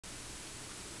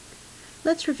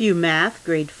Let's review Math,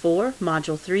 Grade 4,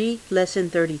 Module 3,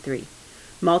 Lesson 33.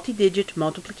 Multi-digit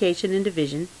multiplication and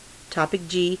division. Topic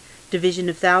G, division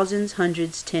of thousands,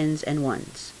 hundreds, tens, and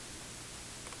ones.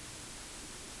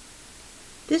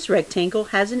 This rectangle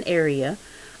has an area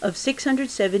of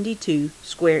 672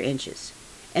 square inches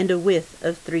and a width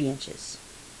of 3 inches.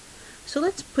 So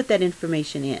let's put that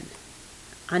information in.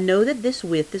 I know that this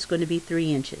width is going to be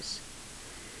 3 inches.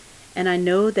 And I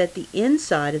know that the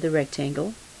inside of the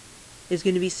rectangle is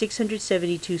going to be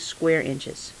 672 square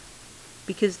inches,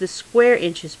 because the square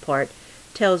inches part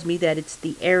tells me that it's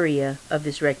the area of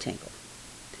this rectangle.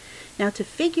 Now, to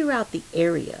figure out the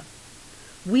area,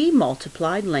 we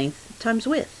multiplied length times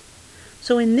width.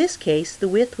 So in this case, the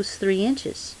width was 3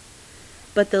 inches,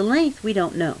 but the length we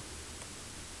don't know.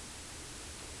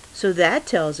 So that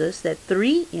tells us that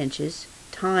 3 inches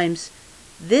times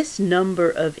this number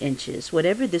of inches,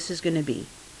 whatever this is going to be,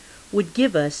 would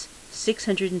give us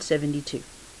 672.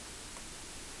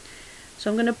 So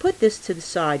I'm going to put this to the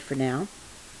side for now,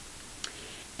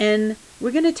 and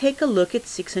we're going to take a look at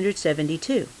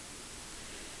 672.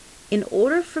 In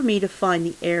order for me to find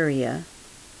the area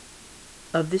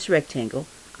of this rectangle,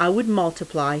 I would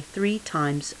multiply 3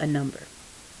 times a number.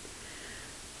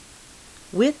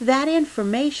 With that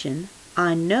information,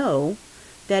 I know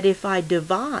that if I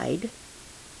divide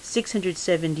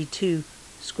 672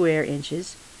 square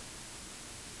inches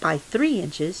by 3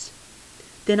 inches,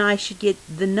 then I should get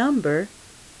the number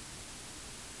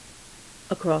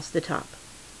across the top.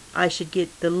 I should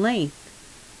get the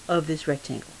length of this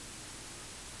rectangle.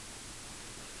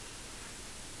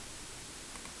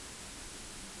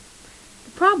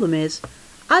 The problem is,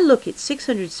 I look at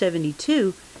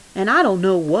 672 and I don't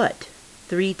know what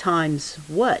 3 times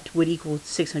what would equal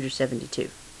 672.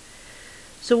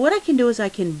 So what I can do is I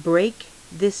can break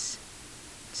this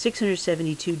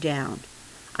 672 down.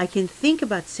 I can think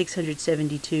about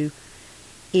 672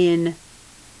 in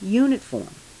unit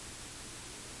form.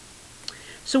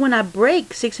 So when I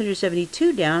break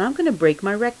 672 down, I'm going to break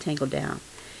my rectangle down.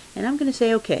 And I'm going to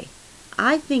say, okay,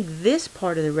 I think this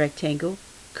part of the rectangle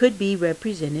could be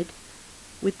represented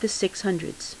with the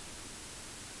 600s.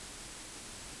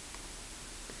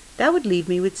 That would leave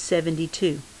me with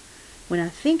 72. When I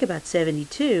think about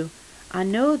 72, I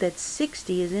know that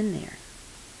 60 is in there.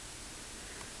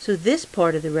 So this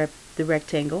part of the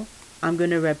rectangle, I'm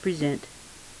going to represent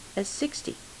as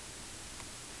 60. I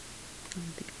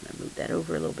think I'm going to move that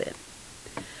over a little bit.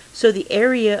 So the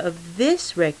area of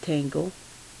this rectangle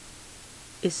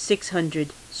is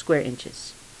 600 square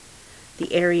inches.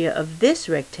 The area of this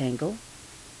rectangle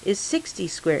is 60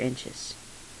 square inches.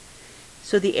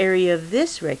 So the area of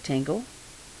this rectangle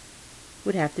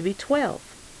would have to be 12.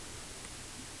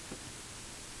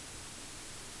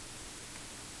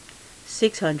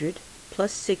 600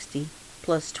 plus 60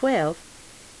 plus 12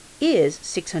 is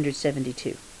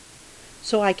 672.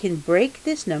 So I can break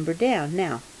this number down.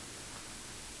 Now,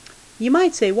 you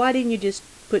might say, why didn't you just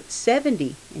put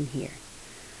 70 in here?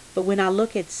 But when I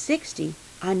look at 60,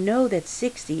 I know that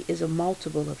 60 is a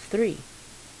multiple of 3.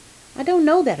 I don't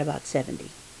know that about 70.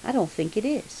 I don't think it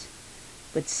is.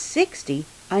 But 60,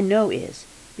 I know is,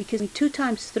 because 2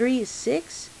 times 3 is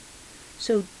 6.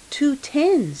 So 2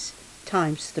 tens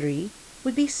times 3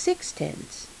 would be 6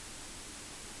 tens.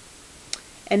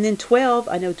 And then 12,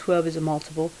 I know 12 is a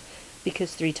multiple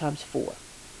because 3 times 4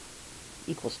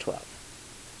 equals 12.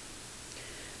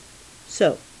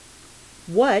 So,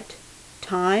 what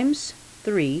times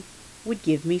 3 would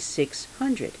give me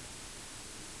 600?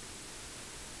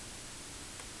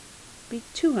 Be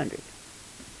 200.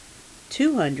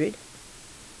 200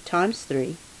 times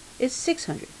 3 is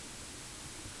 600.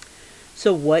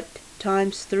 So what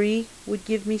times 3 would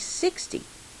give me 60?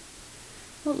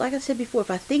 Well, like I said before,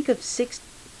 if I think of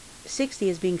 60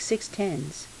 as being 6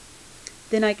 tens,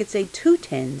 then I could say 2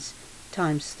 tens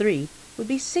times 3 would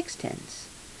be 6 tens,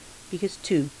 because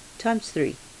 2 times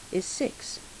 3 is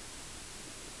 6.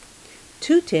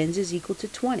 2 tens is equal to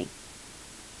 20.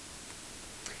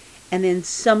 And then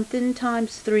something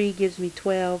times 3 gives me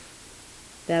 12.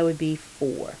 That would be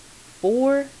 4.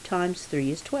 4 times 3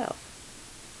 is 12.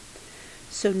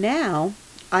 So now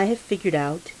I have figured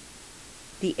out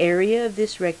the area of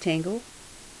this rectangle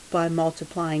by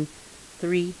multiplying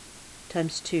 3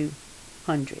 times 2,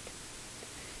 100.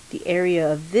 The area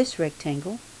of this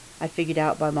rectangle I figured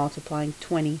out by multiplying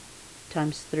 20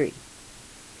 times 3.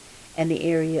 And the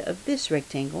area of this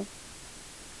rectangle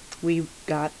we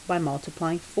got by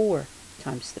multiplying 4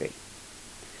 times 3.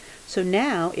 So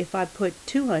now if I put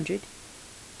 200,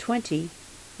 20,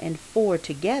 and 4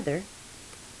 together,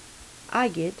 I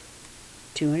get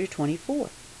 224.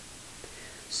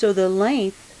 So the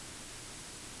length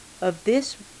of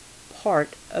this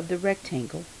part of the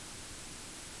rectangle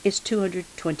is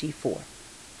 224.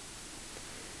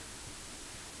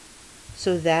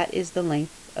 So that is the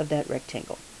length of that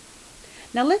rectangle.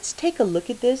 Now let's take a look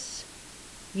at this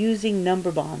using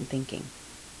number bond thinking.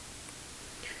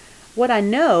 What I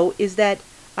know is that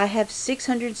I have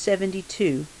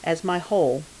 672 as my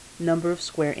whole number of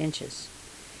square inches,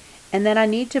 and that I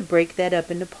need to break that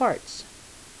up into parts.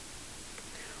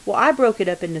 Well, I broke it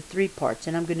up into 3 parts,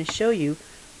 and I'm going to show you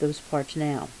those parts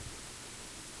now.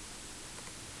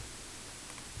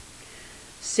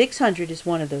 600 is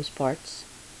one of those parts,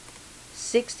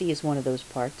 60 is one of those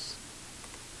parts,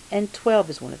 and 12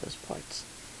 is one of those parts.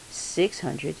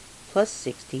 600 plus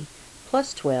 60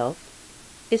 plus 12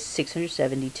 is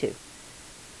 672.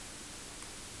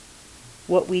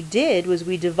 What we did was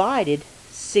we divided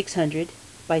 600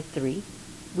 by 3,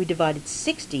 we divided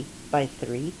 60 by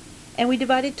 3, and we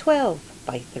divided 12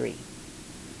 by 3.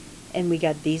 And we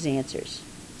got these answers.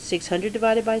 600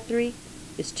 divided by 3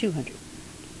 is 200.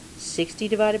 60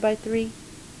 divided by 3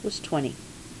 was 20.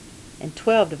 And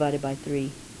 12 divided by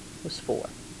 3 was 4.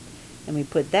 And we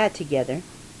put that together,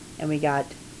 and we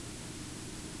got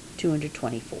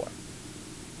 224.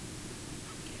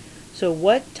 So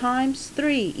what times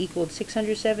 3 equaled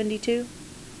 672?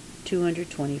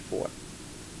 224.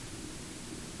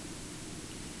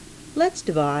 Let's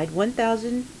divide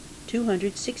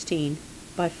 1,216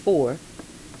 by 4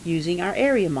 using our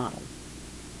area model.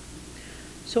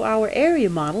 So our area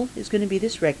model is going to be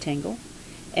this rectangle,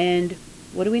 and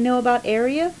what do we know about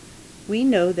area? We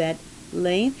know that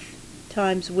length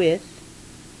times width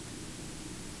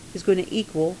is going to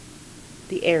equal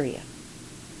the area.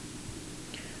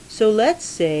 So let's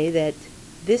say that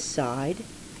this side,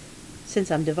 since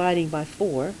I'm dividing by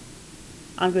 4,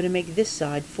 I'm going to make this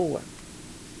side 4.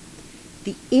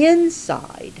 The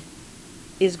inside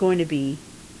is going to be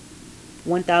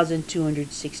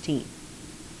 1,216.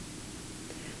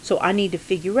 So I need to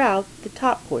figure out the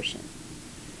top portion.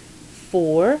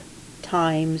 4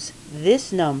 times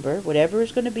this number, whatever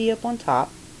is going to be up on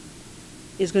top,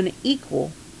 is going to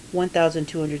equal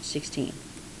 1,216.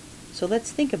 So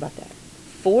let's think about that.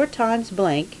 4 times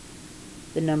blank,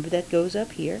 the number that goes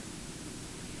up here,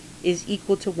 is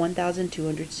equal to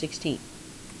 1,216.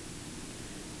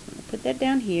 I'm going to put that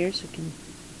down here so we can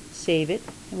save it,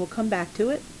 and we'll come back to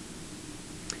it.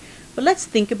 But let's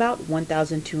think about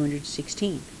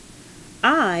 1,216.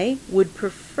 I would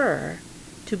prefer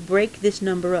to break this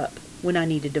number up when I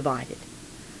need to divide it.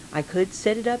 I could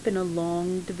set it up in a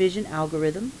long division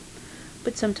algorithm,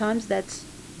 but sometimes that's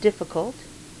difficult,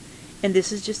 and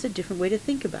this is just a different way to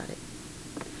think about it.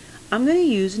 I'm going to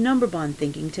use number bond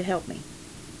thinking to help me.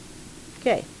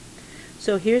 Okay,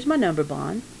 so here's my number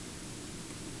bond,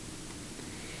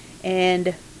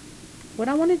 and what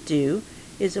I want to do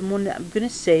is I'm going to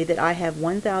say that I have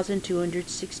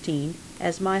 1,216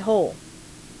 as my whole.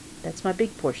 That's my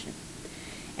big portion.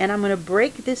 And I'm going to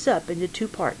break this up into 2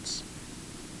 parts.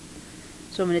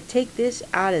 So I'm going to take this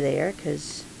out of there,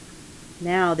 because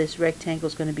now this rectangle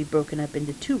is going to be broken up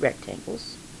into 2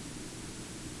 rectangles.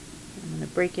 I'm going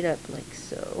to break it up like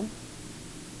so.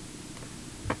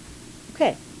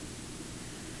 Okay.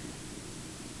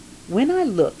 When I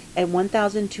look at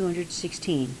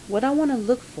 1,216, what I want to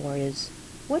look for is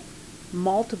what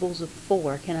multiples of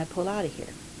 4 can I pull out of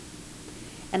here?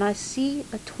 And I see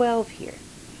a 12 here,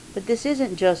 but this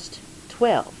isn't just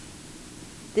 12.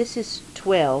 This is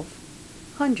 12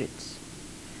 hundredths.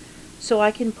 So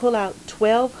I can pull out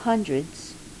 12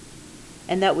 hundredths,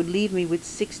 and that would leave me with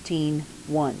 16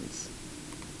 ones.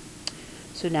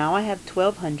 So now I have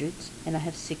 12 hundredths and I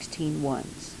have 16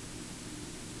 ones.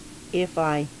 If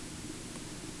I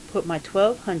put my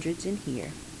 12 hundredths in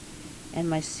here and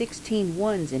my 16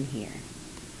 ones in here,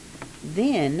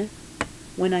 then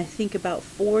when I think about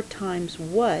 4 times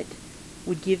what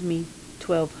would give me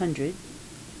 1200,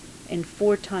 and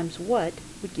 4 times what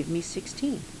would give me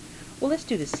 16. Well, let's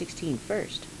do the 16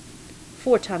 first.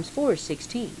 4 times 4 is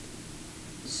 16.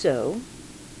 So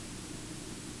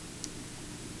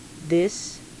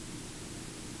this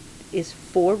is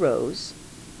 4 rows,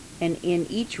 and in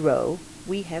each row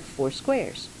we have 4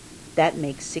 squares. That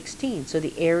makes 16. So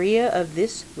the area of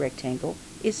this rectangle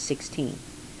is 16.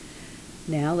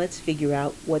 Now let's figure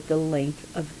out what the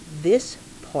length of this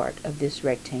part of this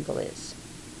rectangle is.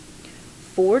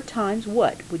 4 times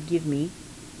what would give me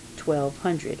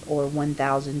 1,200 or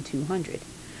 1,200.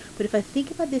 But if I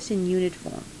think about this in unit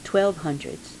form, 12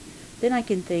 hundredths, then I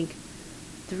can think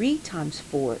 3 times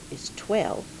 4 is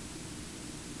 12.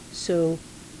 So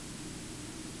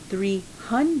 3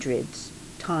 hundredths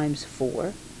times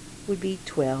 4 would be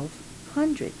 12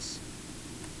 hundredths.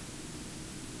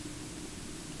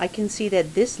 I can see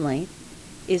that this length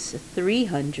is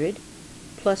 300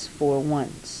 plus 4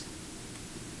 ones.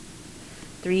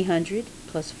 300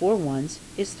 plus 4 ones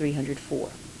is 304.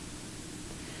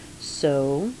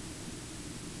 So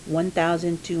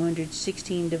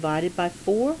 1,216 divided by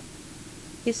 4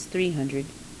 is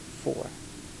 304.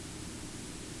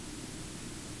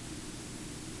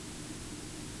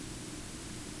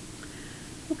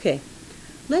 Okay,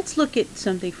 let's look at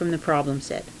something from the problem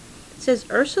set. It says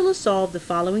Ursula solved the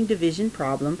following division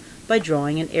problem by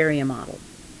drawing an area model.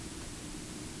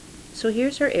 So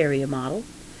here's her area model,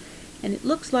 and it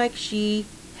looks like she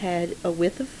had a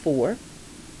width of 4,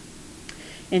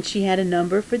 and she had a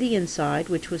number for the inside,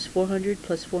 which was 400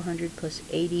 plus 400 plus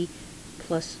 80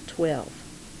 plus 12.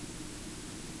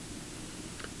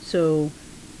 So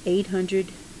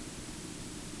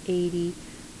 880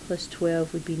 plus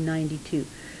 12 would be 92.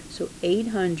 So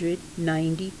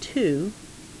 892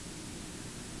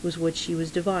 was what she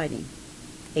was dividing.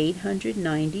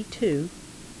 892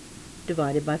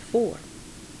 divided by 4.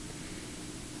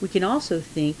 We can also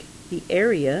think the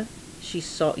area,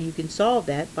 you can solve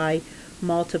that by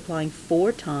multiplying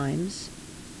 4 times,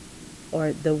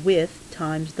 or the width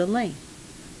times the length.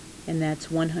 And that's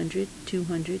 100,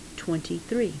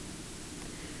 223.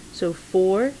 So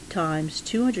 4 times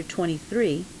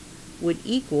 223 would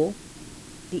equal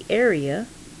the area,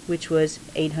 which was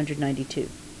 892.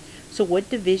 So what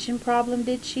division problem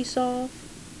did she solve?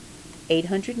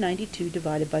 892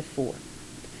 divided by 4.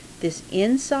 This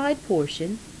inside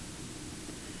portion,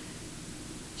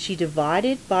 she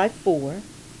divided by 4,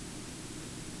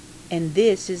 and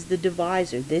this is the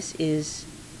divisor. This is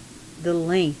the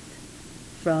length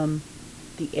from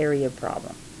the area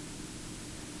problem.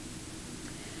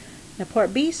 Now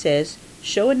part B says,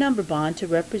 show a number bond to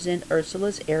represent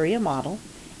Ursula's area model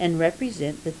and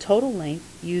represent the total length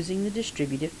using the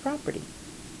distributive property.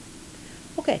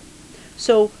 Okay,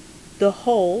 so the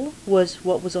whole was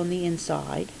what was on the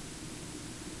inside,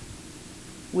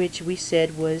 which we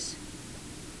said was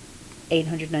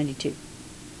 892.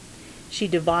 She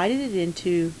divided it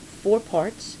into 4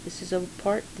 parts. This is a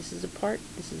part, this is a part,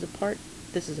 this is a part,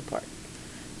 this is a part.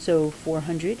 So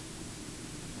 400,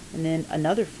 and then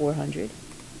another 400,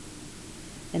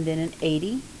 and then an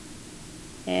 80,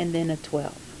 and then a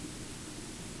 12.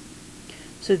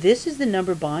 So this is the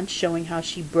number bond showing how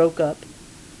she broke up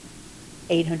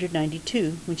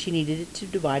 892 when she needed it to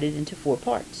divide it into 4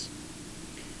 parts.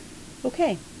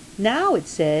 Okay, now it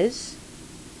says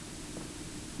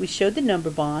we showed the number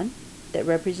bond that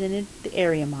represented the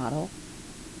area model,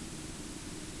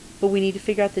 but we need to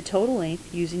figure out the total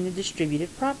length using the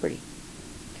distributive property.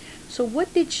 So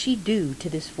what did she do to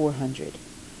this 400?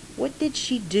 What did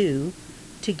she do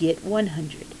to get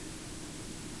 100?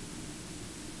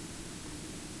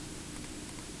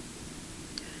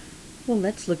 Well,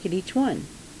 let's look at each one.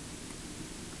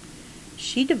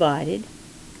 She divided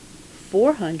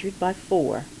 400 by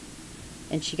 4,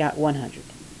 and she got 100.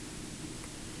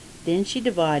 Then she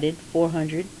divided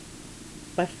 400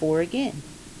 by 4 again.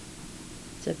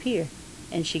 It's up here,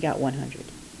 and she got 100.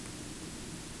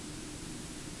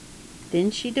 Then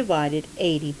she divided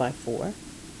 80 by 4.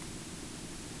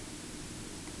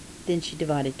 Then she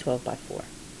divided 12 by 4.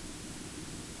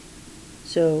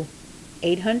 So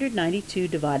 892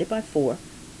 divided by 4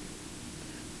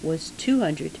 was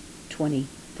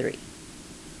 223.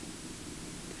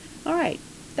 Alright,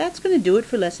 that's going to do it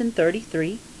for lesson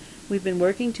 33. We've been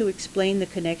working to explain the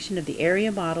connection of the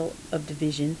area model of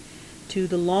division to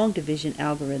the long division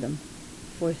algorithm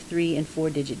for 3- and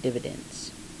 4-digit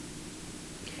dividends.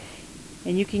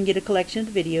 And you can get a collection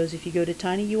of videos if you go to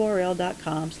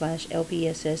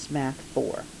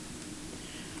tinyurl.com/lpssmath4.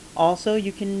 Also,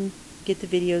 you can get the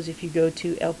videos if you go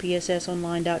to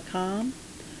lpssonline.com,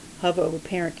 hover over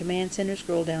Parent Command Center,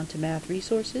 scroll down to Math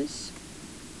Resources,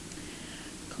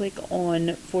 click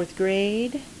on 4th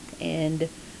grade, and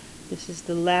this is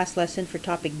the last lesson for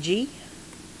topic G,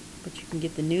 but you can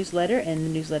get the newsletter, and the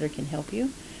newsletter can help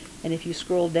you. And if you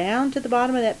scroll down to the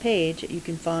bottom of that page, you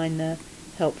can find the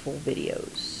helpful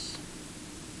videos.